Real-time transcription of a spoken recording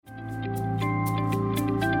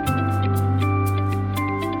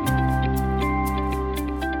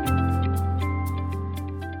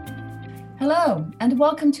and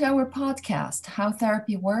welcome to our podcast, How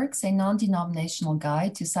Therapy Works, a non-denominational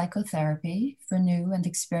guide to psychotherapy for new and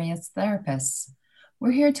experienced therapists.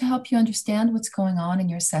 We're here to help you understand what's going on in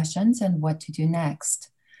your sessions and what to do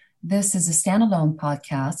next. This is a standalone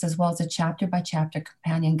podcast, as well as a chapter-by-chapter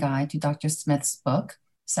companion guide to Dr. Smith's book,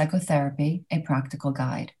 Psychotherapy, a Practical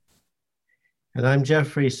Guide. And I'm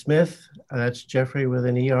Jeffrey Smith. That's Jeffrey with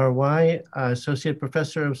an E-R-Y, Associate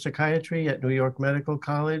Professor of Psychiatry at New York Medical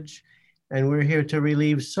College. And we're here to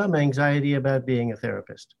relieve some anxiety about being a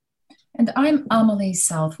therapist. And I'm Amelie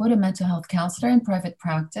Southwood, a mental health counselor in private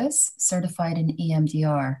practice, certified in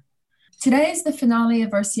EMDR. Today is the finale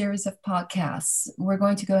of our series of podcasts. We're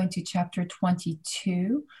going to go into chapter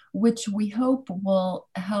 22, which we hope will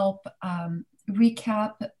help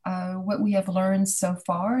recap what we have learned so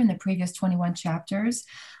far in the previous 21 chapters,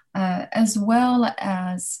 as well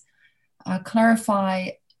as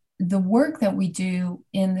clarify the work that we do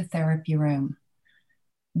in the therapy room.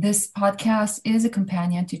 This podcast is a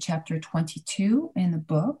companion to chapter 22 in the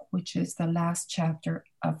book, which is the last chapter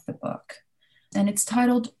of the book. And it's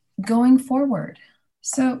titled Going Forward.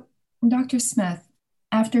 So, Dr. Smith,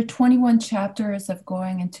 after 21 chapters of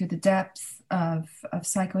going into the depth of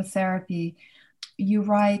psychotherapy, you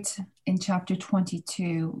write in chapter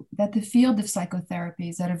 22 that the field of psychotherapy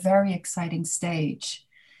is at a very exciting stage,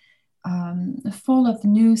 full of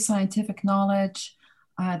new scientific knowledge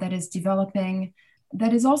that is developing,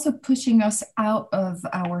 that is also pushing us out of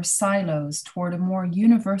our silos toward a more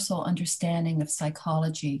universal understanding of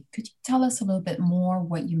psychology. Could you tell us a little bit more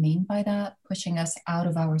what you mean by that, pushing us out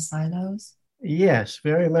of our silos? Yes,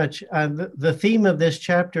 very much. The theme of this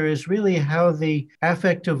chapter is really how the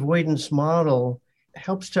affect avoidance model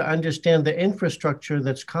helps to understand the infrastructure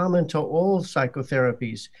that's common to all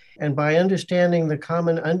psychotherapies. And by understanding the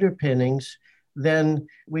common underpinnings, then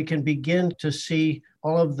we can begin to see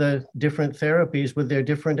all of the different therapies with their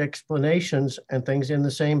different explanations and things in the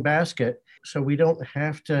same basket. So we don't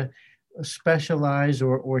have to specialize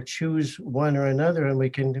or choose one or another, and we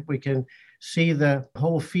can see the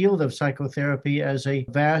whole field of psychotherapy as a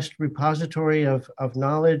vast repository of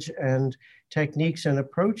knowledge and techniques and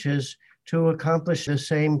approaches to accomplish the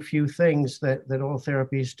same few things that all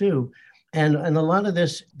therapies do. And a lot of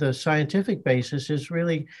this, the scientific basis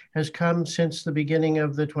has come since the beginning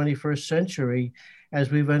of the 21st century,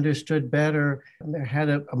 as we've understood better, had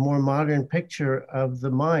a more modern picture of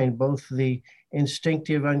the mind, both the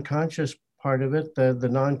instinctive unconscious part of it, the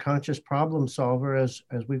non-conscious problem solver, as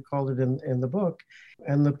we've called it in the book,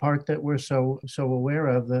 and the part that we're so aware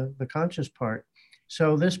of, the conscious part.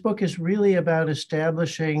 So this book is really about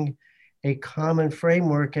establishing a common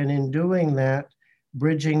framework, and in doing that,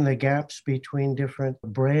 bridging the gaps between different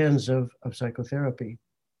brands of psychotherapy.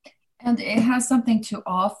 And it has something to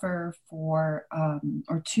offer for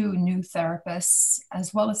or to new therapists,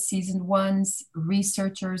 as well as seasoned ones,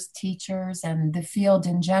 researchers, teachers, and the field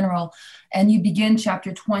in general. And you begin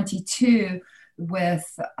chapter 22 with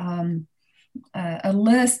a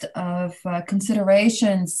list of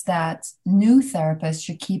considerations that new therapists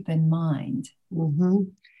should keep in mind. Mm-hmm.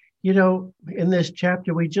 You know, in this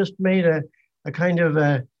chapter, we just made a kind of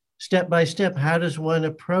a step-by-step, how does one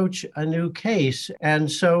approach a new case?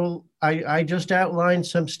 And so I just outlined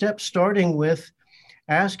some steps, starting with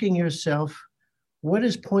asking yourself, what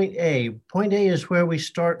is point A? Point A is where we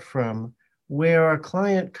start from, where our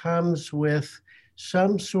client comes with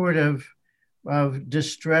some sort of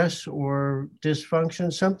distress or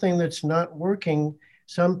dysfunction, something that's not working,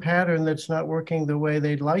 some pattern that's not working the way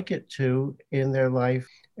they'd like it to in their life.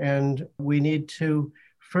 And we need to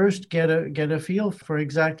first get a feel for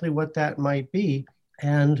exactly what that might be.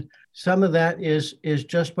 And some of that is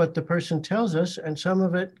just what the person tells us, and some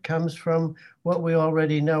of it comes from what we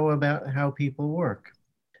already know about how people work.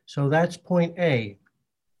 So that's point A.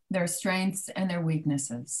 Their strengths and their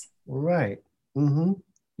weaknesses. Right. Mm-hmm.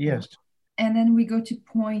 Yes. And then we go to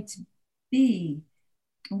point B.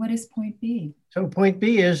 What is point B? So point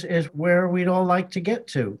B is where we'd all like to get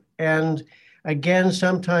to. And again,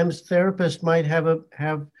 sometimes therapists might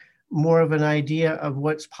have more of an idea of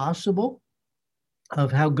what's possible,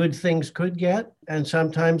 of how good things could get, and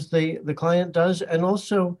sometimes the client does. And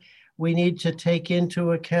also, we need to take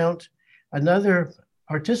into account another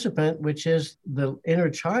participant, which is the inner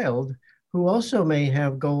child, who also may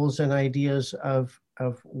have goals and ideas of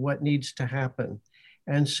what needs to happen.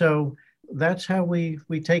 And so that's how we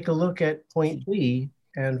take a look at point B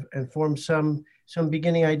and form some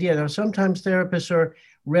beginning idea. Now, sometimes therapists are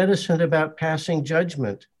reticent about passing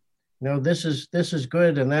judgment. You know, this is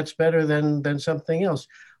good and that's better than something else.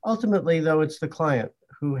 Ultimately, though, it's the client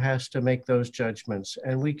who has to make those judgments,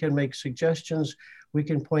 and we can make suggestions, we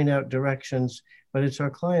can point out directions, but it's our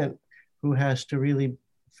client who has to really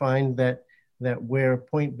find that where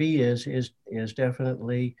point B is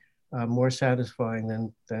definitely more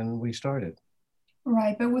satisfying than we started.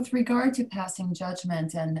 Right, but with regard to passing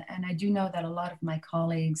judgment, and I do know that a lot of my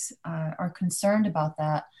colleagues are concerned about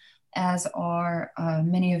that, as are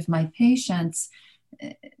many of my patients.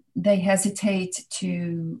 They hesitate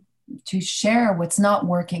to share what's not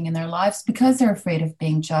working in their lives because they're afraid of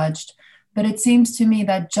being judged. But it seems to me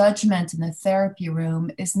that judgment in the therapy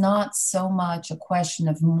room is not so much a question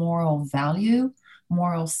of moral value,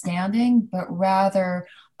 moral standing, but rather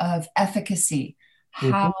of efficacy.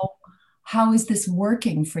 Mhm. How is this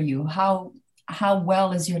working for you? How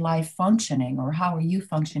well is your life functioning, or how are you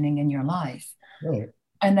functioning in your life? Right.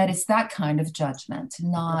 And that it's that kind of judgment,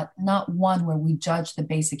 not one where we judge the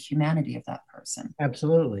basic humanity of that person.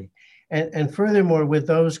 Absolutely. And furthermore, with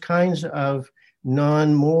those kinds of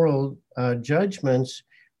non-moral judgments,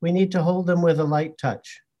 we need to hold them with a light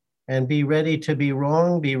touch and be ready to be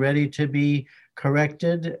wrong, be ready to be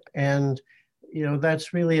corrected. And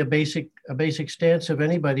that's really a basic stance of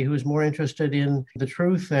anybody who's more interested in the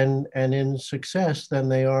truth and in success than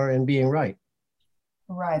they are in being right.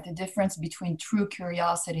 Right. The difference between true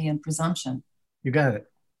curiosity and presumption. You got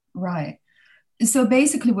it. Right. So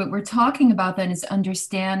basically, what we're talking about then is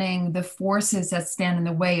understanding the forces that stand in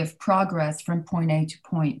the way of progress from point A to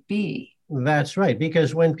point B. That's right.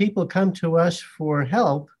 Because when people come to us for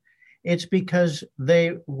help, it's because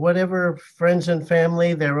whatever friends and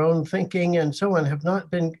family, their own thinking and so on, have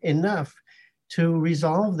not been enough to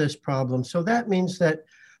resolve this problem. So that means that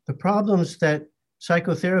the problems that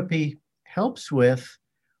psychotherapy helps with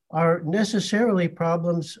are necessarily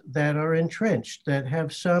problems that are entrenched, that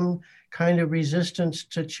have some kind of resistance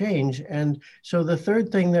to change. And so the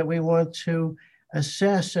third thing that we want to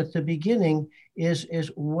assess at the beginning is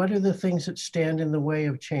what are the things that stand in the way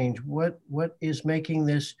of change? What is making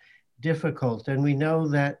this difficult? And we know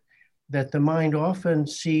that the mind often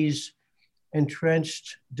sees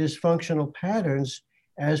entrenched dysfunctional patterns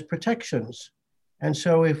as protections. And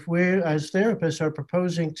so if we're, as therapists, are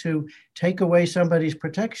proposing to take away somebody's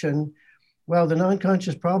protection, well, the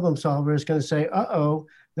non-conscious problem solver is going to say, uh-oh,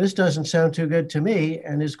 this doesn't sound too good to me,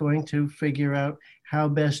 and is going to figure out how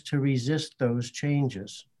best to resist those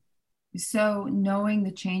changes. So, knowing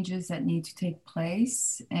the changes that need to take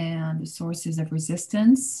place and the sources of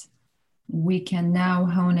resistance, we can now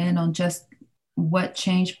hone in on just what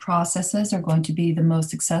change processes are going to be the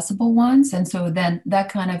most accessible ones. And so then that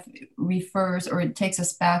kind of refers, or it takes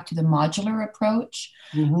us back to the modular approach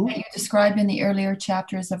that Mm-hmm. you described in the earlier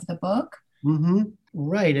chapters of the book. Mm-hmm.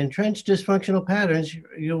 Right. Entrenched dysfunctional patterns,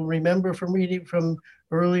 you'll remember from reading from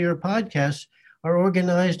earlier podcasts, are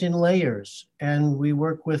organized in layers. And we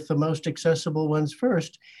work with the most accessible ones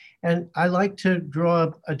first. And I like to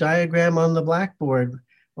draw a diagram on the blackboard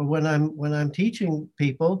when I'm teaching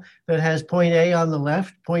people that has point A on the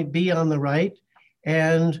left, point B on the right,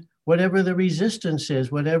 and whatever the resistance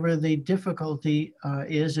is, whatever the difficulty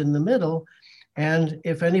is in the middle. And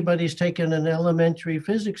if anybody's taken an elementary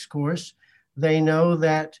physics course, they know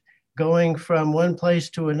that going from one place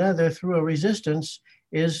to another through a resistance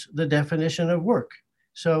is the definition of work.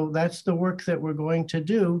 So that's the work that we're going to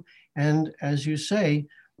do. And as you say,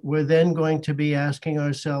 we're then going to be asking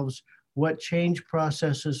ourselves what change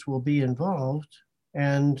processes will be involved,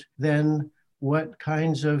 and then what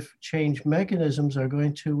kinds of change mechanisms are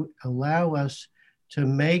going to allow us to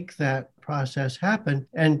make that process happen.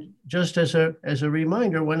 And just as a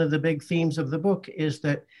reminder, one of the big themes of the book is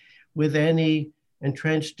that with any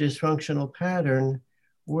entrenched dysfunctional pattern,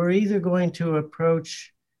 we're either going to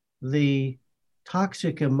approach the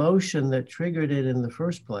toxic emotion that triggered it in the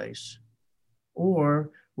first place,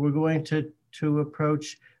 or we're going to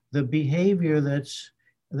approach the behavior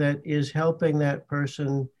that is helping that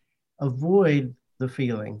person avoid the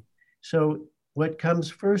feeling. So what comes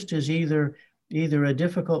first is either a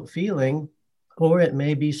difficult feeling, or it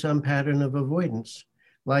may be some pattern of avoidance.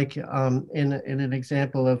 Like in an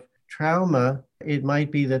example of trauma, it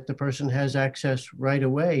might be that the person has access right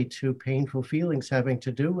away to painful feelings having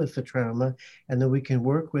to do with the trauma, and then we can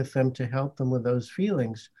work with them to help them with those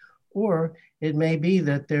feelings. Or it may be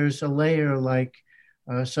that there's a layer like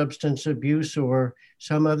substance abuse or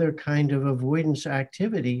some other kind of avoidance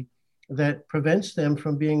activity that prevents them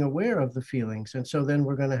from being aware of the feelings. And so then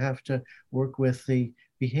we're going to have to work with the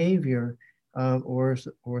behavior or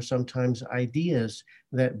sometimes ideas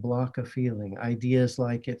that block a feeling. Ideas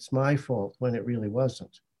like it's my fault when it really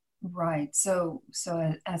wasn't. Right. So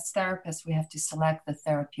as therapists, we have to select the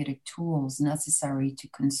therapeutic tools necessary to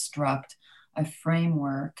construct a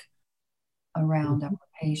framework around our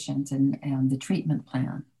patient and the treatment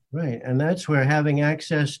plan. Right. And that's where having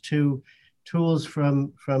access to tools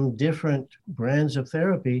from different brands of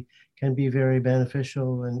therapy can be very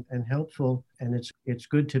beneficial and helpful. And it's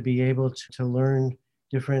good to be able to learn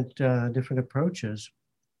different approaches.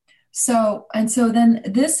 So then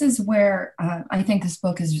this is where I think this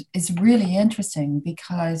book is really interesting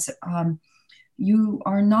because you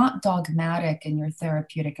are not dogmatic in your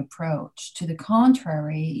therapeutic approach. To the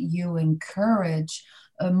contrary, you encourage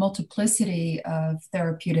a multiplicity of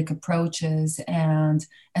therapeutic approaches and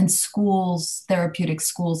schools, therapeutic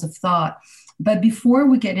schools of thought. But before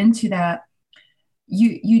we get into that,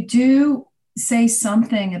 you do say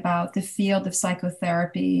something about the field of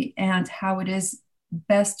psychotherapy and how it is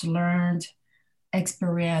best learned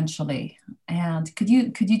experientially. And could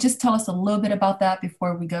you just tell us a little bit about that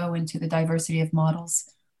before we go into the diversity of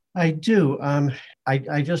models? I do.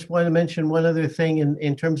 I just want to mention one other thing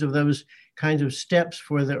in terms of those kinds of steps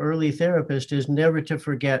for the early therapist is never to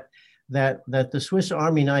forget that the Swiss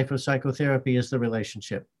Army knife of psychotherapy is the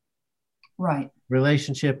relationship. Right.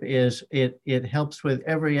 Relationship is it helps with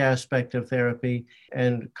every aspect of therapy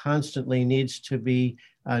and constantly needs to be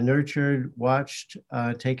nurtured, watched,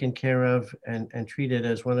 taken care of, and treated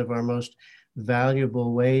as one of our most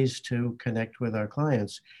valuable ways to connect with our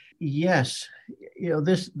clients. Yes,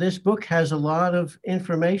 this book has a lot of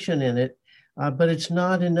information in it, but it's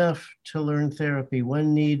not enough to learn therapy.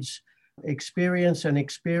 One needs experience, and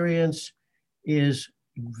experience is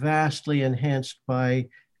vastly enhanced by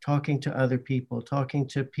talking to other people, talking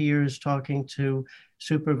to peers, talking to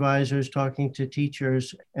supervisors, talking to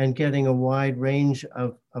teachers, and getting a wide range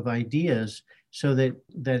of ideas so that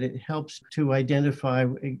it helps to identify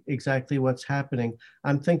exactly what's happening.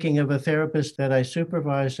 I'm thinking of a therapist that I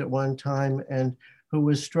supervised at one time and who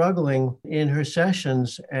was struggling in her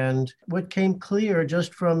sessions. And what came clear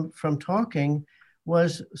just from talking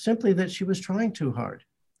was simply that she was trying too hard.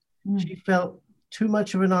 Mm. She felt too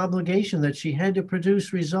much of an obligation that she had to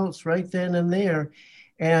produce results right then and there.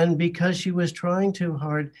 And because she was trying too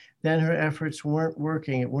hard, then her efforts weren't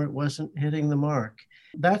working. It wasn't hitting the mark.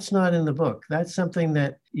 That's not in the book. That's something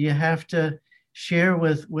that you have to share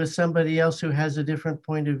with somebody else who has a different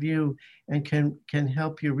point of view and can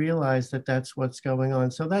help you realize that that's what's going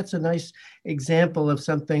on. So that's a nice example of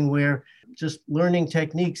something where just learning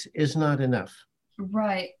techniques is not enough.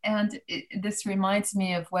 Right. And this reminds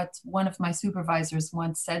me of what one of my supervisors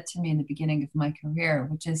once said to me in the beginning of my career,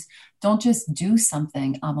 which is, don't just do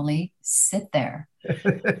something, Amelie, sit there.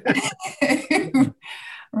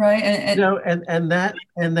 Right. And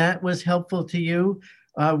that was helpful to you.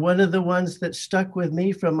 One of the ones that stuck with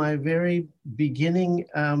me from my very beginning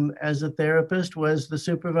as a therapist was the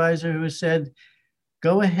supervisor who said,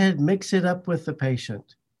 go ahead, mix it up with the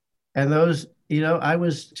patient. And those, I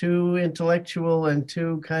was too intellectual and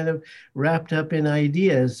too kind of wrapped up in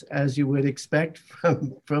ideas, as you would expect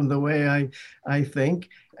from the way I think.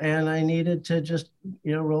 And I needed to just,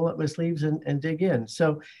 roll up my sleeves and dig in.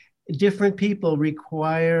 So different people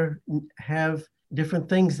have different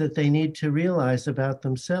things that they need to realize about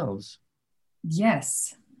themselves.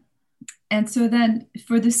 Yes. And so then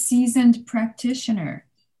for the seasoned practitioner,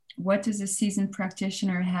 what does a seasoned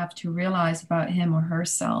practitioner have to realize about him or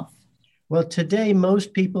herself? Well, today,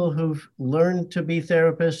 most people who've learned to be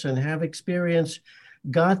therapists and have experience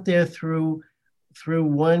got there through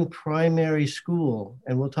one primary school.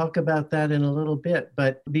 And we'll talk about that in a little bit.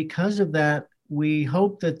 But because of that, we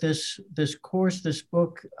hope that this course, this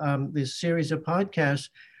book, this series of podcasts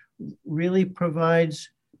really provides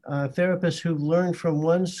therapists who've learned from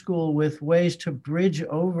one school with ways to bridge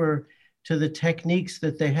over to the techniques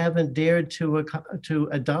that they haven't dared to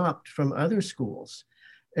adopt from other schools.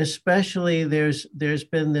 Especially there's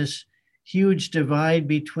been this huge divide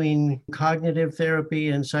between cognitive therapy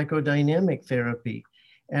and psychodynamic therapy.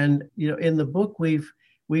 And in the book we've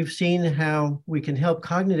seen how we can help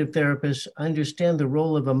cognitive therapists understand the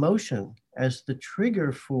role of emotion as the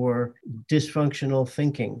trigger for dysfunctional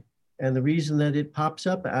thinking and the reason that it pops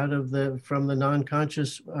up from the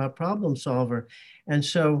non-conscious problem solver. And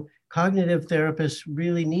so cognitive therapists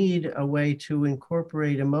really need a way to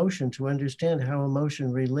incorporate emotion, to understand how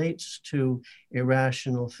emotion relates to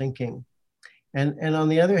irrational thinking. And on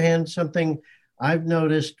the other hand, something I've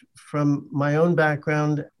noticed from my own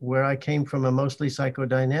background, where I came from a mostly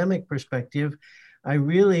psychodynamic perspective, I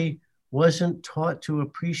really wasn't taught to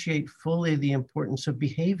appreciate fully the importance of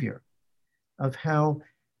behavior, of how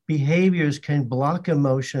behaviors can block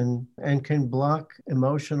emotion and can block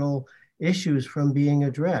emotional issues from being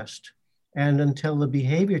addressed. And until the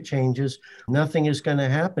behavior changes, nothing is going to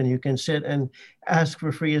happen. You can sit and ask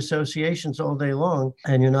for free associations all day long,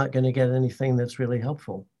 and you're not going to get anything that's really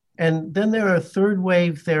helpful. And then there are third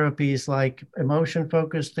wave therapies like emotion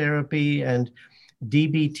focused therapy and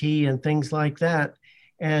DBT and things like that.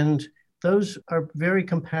 And those are very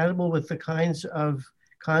compatible with the kinds of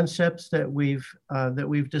concepts that we've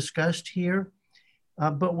discussed here.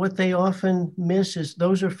 But what they often miss is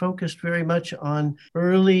those are focused very much on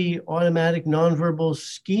early automatic nonverbal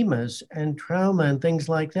schemas and trauma and things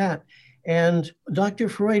like that. And Dr.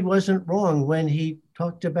 Freud wasn't wrong when he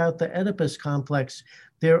talked about the Oedipus complex.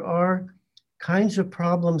 There are kinds of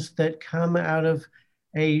problems that come out of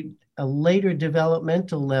a later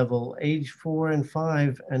developmental level, age 4 and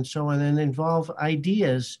 5, and so on, and involve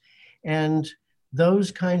ideas. And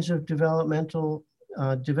those kinds of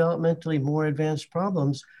developmentally more advanced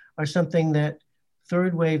problems are something that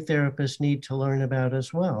third wave therapists need to learn about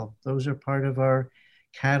as well. Those are part of our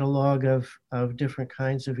catalog of different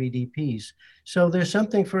kinds of EDPs. So there's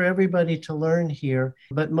something for everybody to learn here,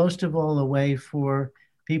 but most of all, a way for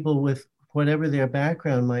people with whatever their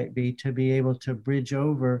background might be to be able to bridge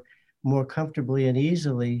over more comfortably and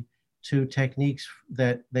easily to techniques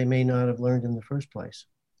that they may not have learned in the first place.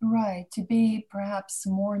 Right, to be perhaps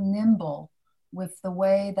more nimble with the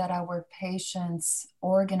way that our patients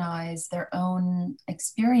organize their own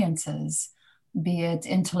experiences, be it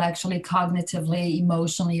intellectually, cognitively,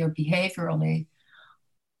 emotionally, or behaviorally.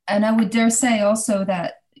 And I would dare say also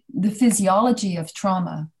that the physiology of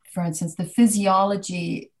trauma, for instance, the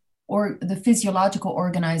physiology or the physiological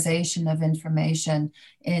organization of information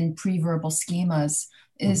in pre-verbal schemas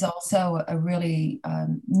is also a really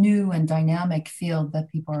new and dynamic field that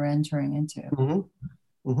people are entering into.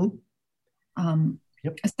 Mm-hmm. Mm-hmm.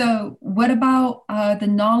 Yep. So what about the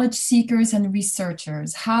knowledge seekers and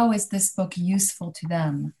researchers? How is this book useful to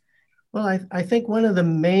them? Well, I think one of the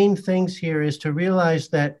main things here is to realize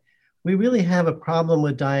that we really have a problem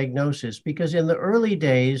with diagnosis, because in the early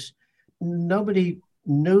days, nobody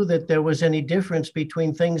knew that there was any difference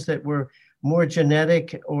between things that were more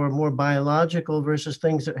genetic or more biological versus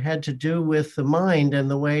things that had to do with the mind and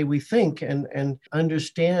the way we think and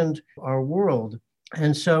understand our world.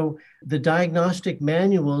 And so the diagnostic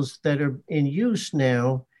manuals that are in use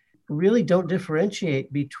now really don't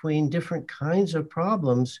differentiate between different kinds of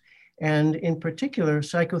problems. And in particular,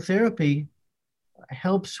 psychotherapy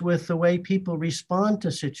helps with the way people respond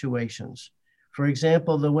to situations. For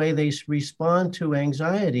example, the way they respond to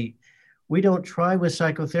anxiety. We don't try with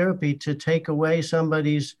psychotherapy to take away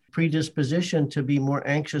somebody's predisposition to be more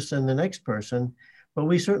anxious than the next person, but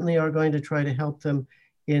we certainly are going to try to help them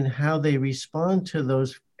in how they respond to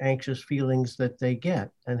those anxious feelings that they get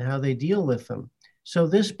and how they deal with them. So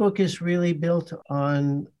this book is really built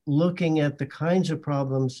on looking at the kinds of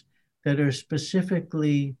problems that are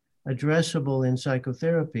specifically addressable in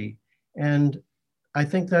psychotherapy. And I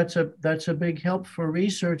think that's a big help for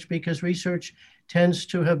research, because research tends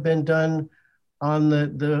to have been done on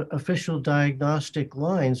the official diagnostic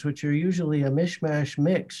lines, which are usually a mishmash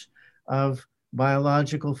mix of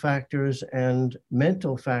biological factors and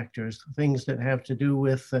mental factors, things that have to do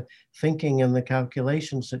with the thinking and the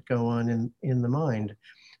calculations that go on in the mind.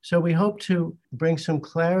 So we hope to bring some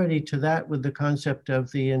clarity to that with the concept of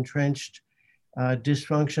the entrenched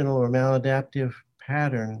dysfunctional or maladaptive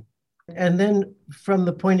pattern. And then from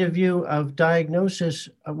the point of view of diagnosis,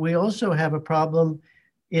 we also have a problem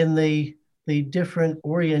in the different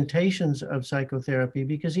orientations of psychotherapy,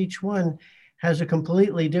 because each one has a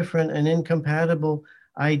completely different and incompatible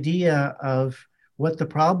idea of what the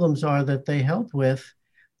problems are that they help with,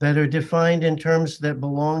 that are defined in terms that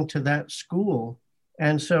belong to that school.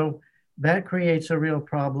 And so that creates a real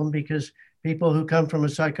problem, because people who come from a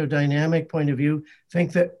psychodynamic point of view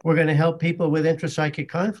think that we're going to help people with intrapsychic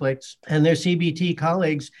conflicts, and their CBT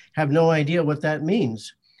colleagues have no idea what that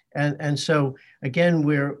means. And so again,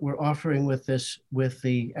 we're offering with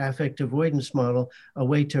the affect avoidance model a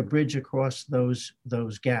way to bridge across those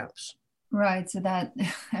gaps. Right, so that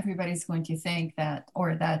everybody's going to think that,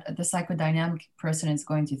 or that the psychodynamic person is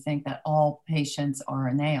going to think that all patients are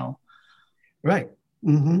a nail. Right.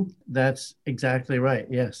 Mm-hmm. That's exactly right.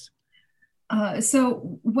 Yes.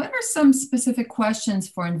 So what are some specific questions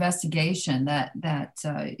for investigation that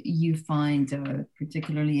you find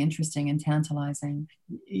particularly interesting and tantalizing?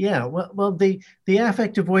 Yeah, well, the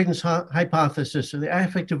affect avoidance hypothesis, or the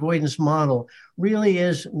affect avoidance model, really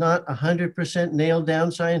is not 100% nailed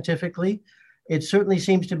down scientifically. It certainly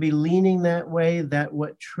seems to be leaning that way, that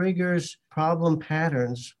what triggers problem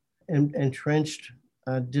patterns and entrenched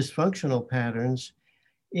dysfunctional patterns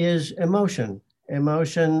is emotion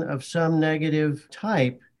of some negative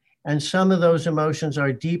type. And some of those emotions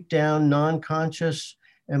are deep down non-conscious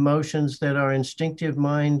emotions that our instinctive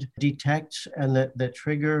mind detects and that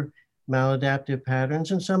trigger maladaptive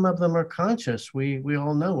patterns, and some of them are conscious. We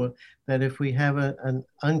all know that if we have an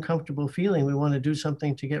uncomfortable feeling, we want to do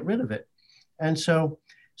something to get rid of it. And so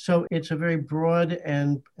it's a very broad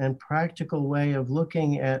and practical way of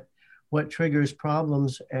looking at what triggers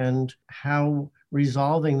problems and how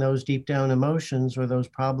resolving those deep down emotions or those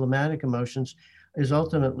problematic emotions is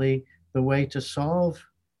ultimately the way to solve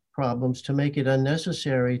problems, to make it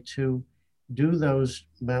unnecessary to do those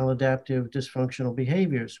maladaptive dysfunctional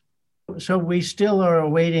behaviors. So we still are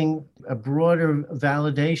awaiting a broader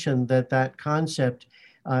validation that concept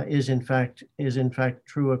is in fact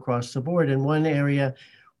true across the board. And one area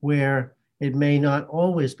where it may not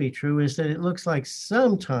always be true is that it looks like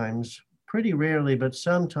sometimes, pretty rarely, but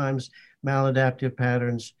sometimes maladaptive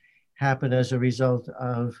patterns happen as a result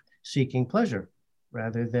of seeking pleasure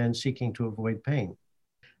rather than seeking to avoid pain.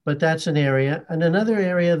 But that's an area. And another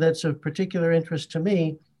area that's of particular interest to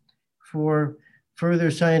me for further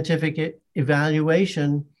scientific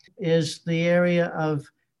evaluation is the area of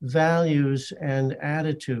values and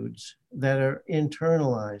attitudes that are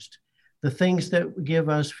internalized. The things that give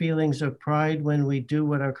us feelings of pride when we do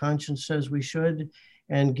what our conscience says we should,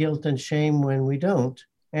 and guilt and shame when we don't.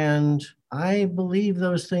 And I believe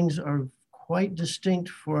those things are quite distinct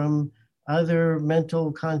from other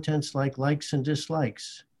mental contents like likes and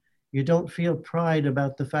dislikes. You don't feel pride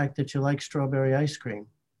about the fact that you like strawberry ice cream,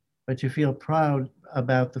 but you feel proud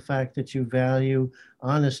about the fact that you value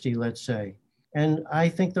honesty, let's say. And I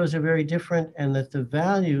think those are very different, and that the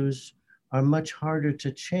values are much harder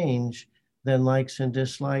to change than likes and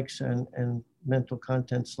dislikes and mental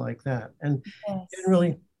contents like that. And Yes.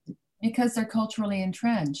 generally, because they're culturally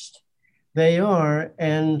entrenched. They are.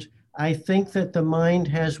 And I think that the mind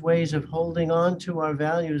has ways of holding on to our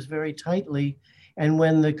values very tightly. And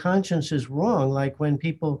when the conscience is wrong, like when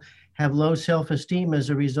people have low self-esteem as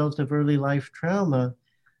a result of early life trauma,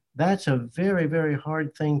 that's a very, very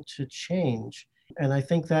hard thing to change. And I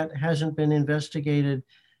think that hasn't been investigated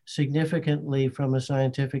significantly from a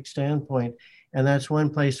scientific standpoint. And that's one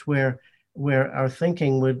place where our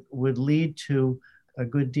thinking would lead to a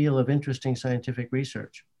good deal of interesting scientific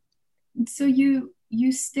research. So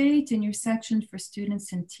you state in your section for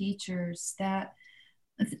students and teachers that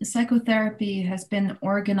psychotherapy has been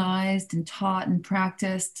organized and taught and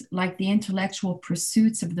practiced like the intellectual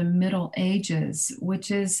pursuits of the Middle Ages,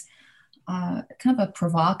 which is kind of a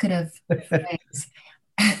provocative phrase.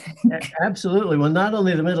 Absolutely. Well, not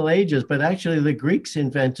only the Middle Ages, but actually the Greeks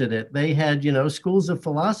invented it. They had, schools of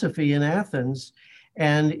philosophy in Athens,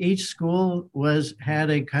 and each school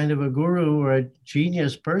had a kind of a guru or a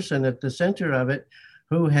genius person at the center of it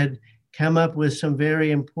who had come up with some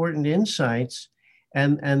very important insights,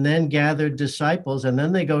 and then gathered disciples, and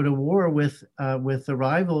then they go to war with the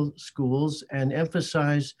rival schools and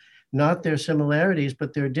emphasize not their similarities,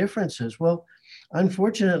 but their differences. Well,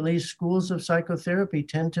 unfortunately, schools of psychotherapy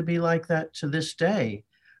tend to be like that to this day,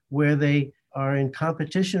 where they are in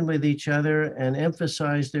competition with each other and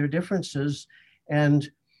emphasize their differences. And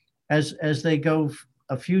as they go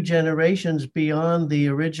a few generations beyond the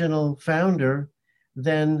original founder,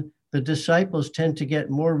 then the disciples tend to get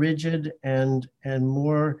more rigid and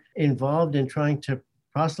more involved in trying to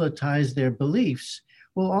proselytize their beliefs.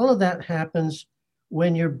 Well, all of that happens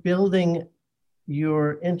when you're building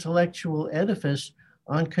your intellectual edifice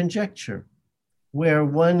on conjecture, where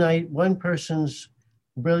one person's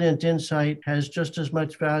brilliant insight has just as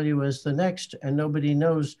much value as the next, and nobody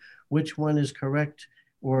knows which one is correct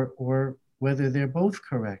or whether they're both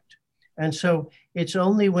correct. And so it's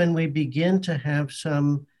only when we begin to have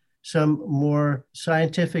some more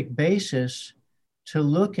scientific basis to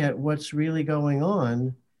look at what's really going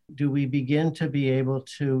on do we begin to be able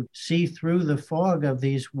to see through the fog of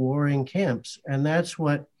these warring camps. And that's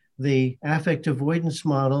what the affect avoidance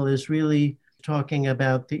model is really talking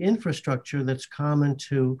about, the infrastructure that's common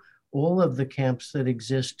to all of the camps that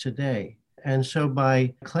exist today. And so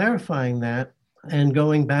by clarifying that and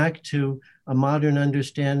going back to a modern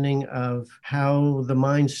understanding of how the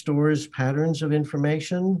mind stores patterns of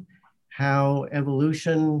information, how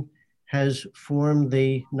evolution has formed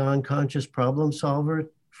the non-conscious problem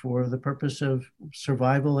solver for the purpose of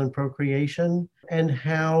survival and procreation, and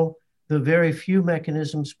how the very few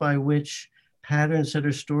mechanisms by which patterns that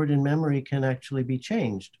are stored in memory can actually be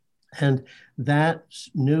changed. And that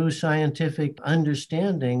new scientific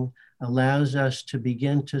understanding allows us to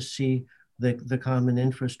begin to see the common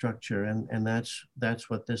infrastructure. And that's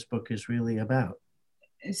what this book is really about.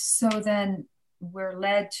 So then we're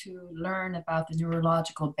led to learn about the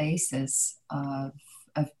neurological basis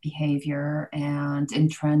of behavior and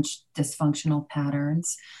entrenched dysfunctional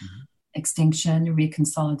patterns, extinction,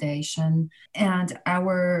 reconsolidation. And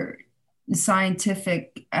our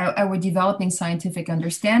our developing scientific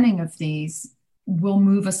understanding of these will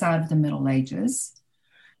move us out of the Middle Ages.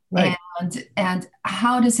 Right. And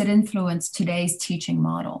how does it influence today's teaching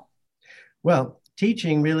model? Well,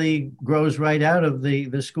 teaching really grows right out of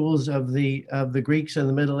the schools of the Greeks in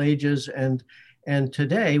the Middle Ages and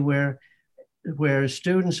today, where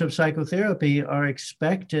students of psychotherapy are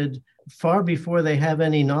expected, far before they have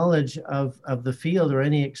any knowledge of the field or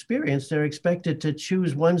any experience, they're expected to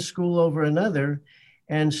choose one school over another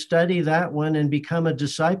and study that one and become a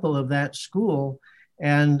disciple of that school.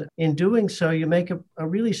 And in doing so, you make a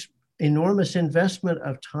really enormous investment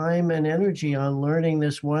of time and energy on learning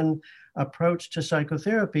this one approach to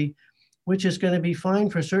psychotherapy, which is going to be fine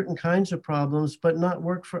for certain kinds of problems, but not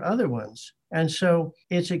work for other ones. And so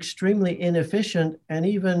it's extremely inefficient and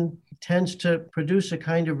even tends to produce a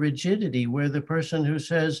kind of rigidity where the person who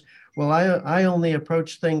says, well, I only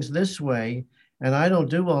approach things this way and I don't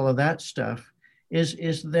do all of that stuff,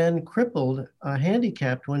 is then crippled,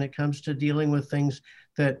 handicapped when it comes to dealing with things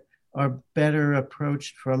that are better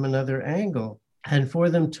approached from another angle. And for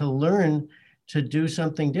them to learn to do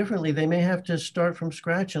something differently, they may have to start from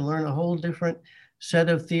scratch and learn a whole different set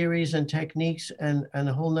of theories and techniques and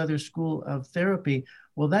a whole nother school of therapy.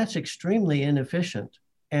 Well, that's extremely inefficient.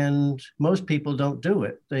 And most people don't do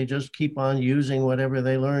it. They just keep on using whatever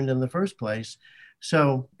they learned in the first place.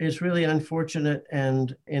 So it's really unfortunate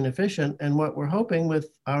and inefficient. And what we're hoping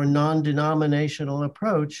with our non-denominational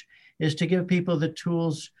approach is to give people the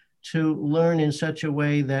tools to learn in such a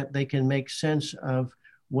way that they can make sense of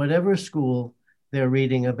whatever school they're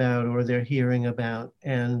reading about or they're hearing about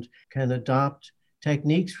and can adopt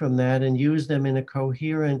techniques from that and use them in a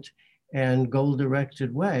coherent and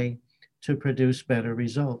goal-directed way to produce better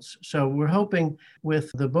results. So we're hoping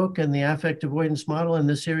with the book and the affect avoidance model and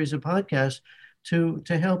this series of podcasts to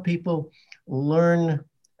help people learn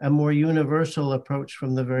a more universal approach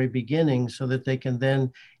from the very beginning so that they can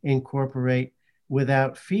then incorporate,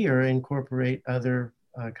 without fear, incorporate other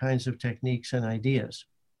kinds of techniques and ideas.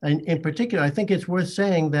 And in particular, I think it's worth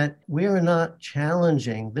saying that we are not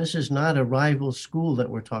challenging. This is not a rival school that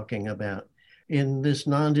we're talking about. In this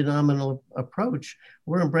non-denominational approach,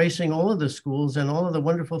 we're embracing all of the schools and all of the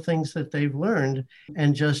wonderful things that they've learned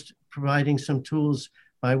and just providing some tools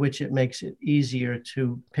by which it makes it easier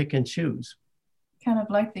to pick and choose. Kind of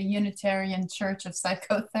like the Unitarian Church of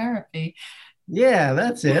Psychotherapy. Yeah,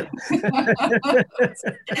 that's it.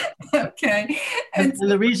 Okay. And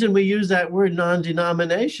the reason we use that word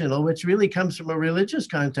non-denominational, which really comes from a religious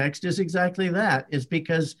context, is exactly that. It's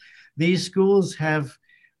because these schools have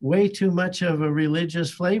way too much of a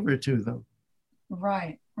religious flavor to them.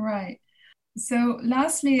 Right, right. So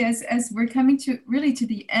lastly, as we're coming to really to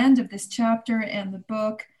the end of this chapter and the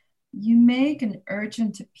book, you make an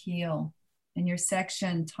urgent appeal in your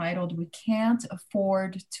section titled, "We Can't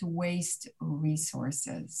Afford to Waste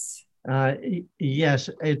Resources." Yes,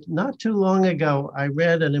 not too long ago, I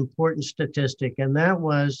read an important statistic, and that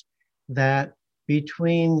was that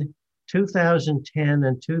between 2010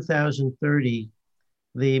 and 2030,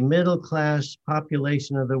 the middle class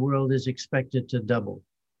population of the world is expected to double.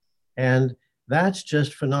 And that's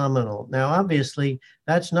just phenomenal. Now, obviously,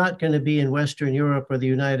 that's not going to be in Western Europe or the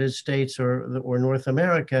United States or North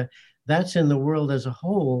America. That's in the world as a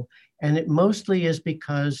whole. And it mostly is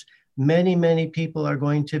because many, many people are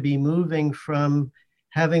going to be moving from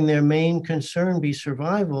having their main concern be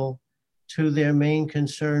survival to their main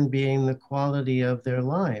concern being the quality of their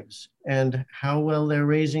lives and how well they're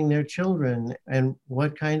raising their children and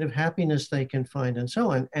what kind of happiness they can find and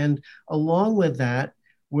so on. And along with that,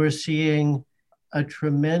 we're seeing a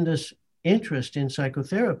tremendous interest in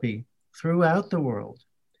psychotherapy throughout the world.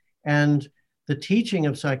 And the teaching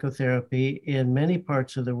of psychotherapy in many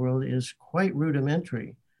parts of the world is quite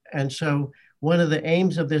rudimentary. And so one of the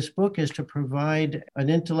aims of this book is to provide an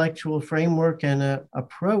intellectual framework and an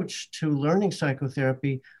approach to learning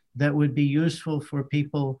psychotherapy that would be useful for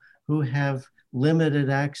people who have limited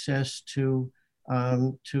access to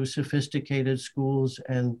sophisticated schools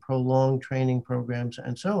and prolonged training programs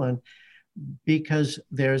and so on, because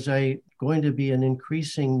there's going to be an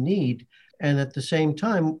increasing need. And at the same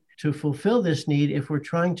time, to fulfill this need, if we're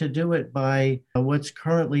trying to do it by what's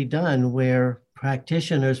currently done, where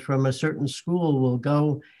practitioners from a certain school will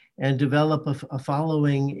go and develop a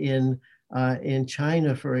following in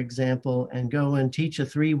China, for example, and go and teach a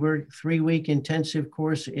three-week intensive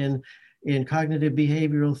course in cognitive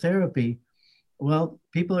behavioral therapy. Well,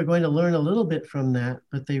 people are going to learn a little bit from that,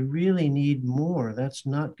 but they really need more. That's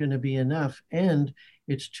not going to be enough. And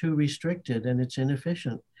it's too restricted and it's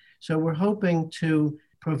inefficient. So we're hoping to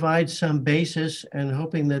provide some basis and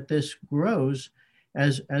hoping that this grows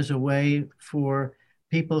as a way for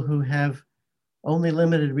people who have only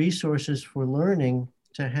limited resources for learning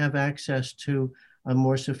to have access to a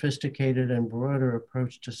more sophisticated and broader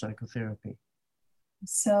approach to psychotherapy.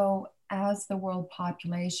 So, as the world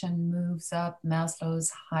population moves up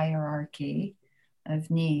Maslow's hierarchy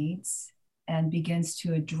of needs and begins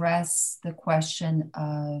to address the question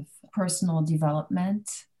of personal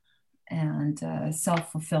development and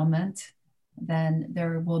self fulfillment, then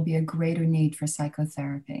there will be a greater need for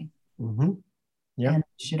psychotherapy. Mm-hmm. Yep. And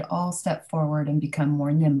we should all step forward and become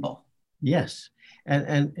more nimble. Yes.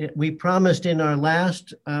 We promised in our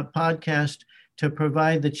last podcast to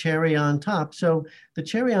provide the cherry on top. So the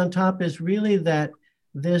cherry on top is really that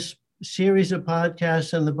this series of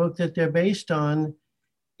podcasts and the book that they're based on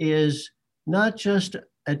is not just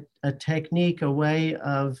a technique, a way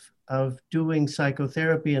of doing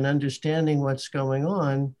psychotherapy and understanding what's going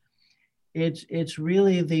on. It's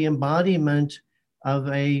really the embodiment of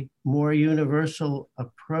a more universal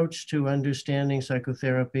approach to understanding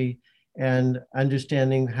psychotherapy and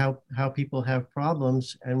understanding how people have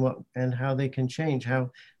problems and how they can change,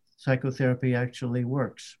 how psychotherapy actually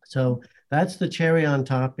works. So that's the cherry on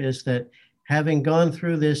top, is that having gone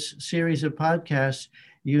through this series of podcasts,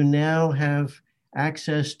 you now have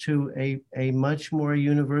access to a much more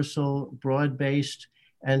universal, broad-based,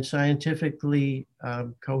 and scientifically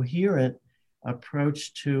coherent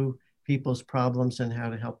approach to people's problems and how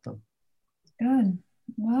to help them. Good.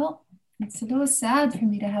 Well, it's a little sad for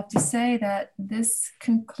me to have to say that this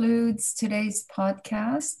concludes today's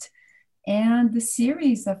podcast and the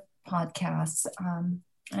series of podcasts.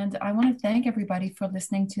 And I want to thank everybody for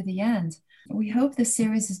listening to the end. We hope this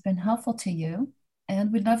series has been helpful to you,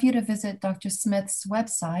 and we'd love you to visit Dr. Smith's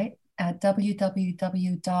website at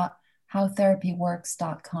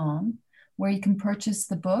www.howtherapyworks.com, where you can purchase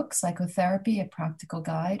the book, Psychotherapy, A Practical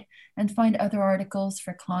Guide, and find other articles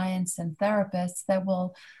for clients and therapists that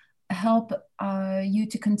will help you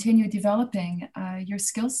to continue developing your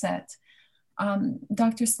skill set.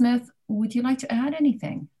 Dr. Smith, would you like to add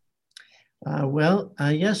anything?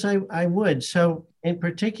 Yes, I would. So in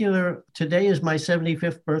particular, today is my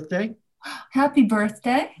 75th birthday. Happy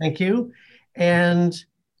birthday. Thank you. And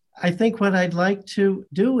I think what I'd like to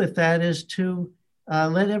do with that is to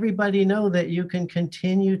let everybody know that you can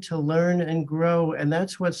continue to learn and grow. And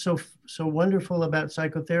that's what's so wonderful about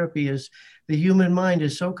psychotherapy, is the human mind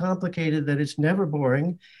is so complicated that it's never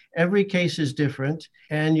boring. Every case is different,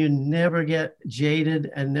 and you never get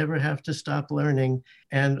jaded and never have to stop learning,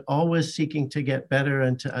 and always seeking to get better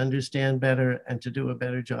and to understand better and to do a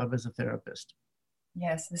better job as a therapist.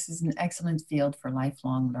 Yes, this is an excellent field for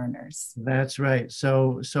lifelong learners. That's right.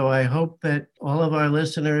 So I hope that all of our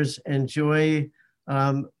listeners enjoy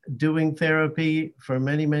doing therapy for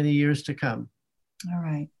many, many years to come. All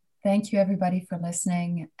right. Thank you, everybody, for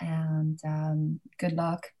listening, and good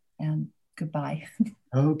luck and goodbye.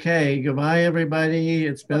 Okay. Goodbye, everybody.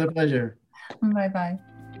 It's been a pleasure. Bye-bye.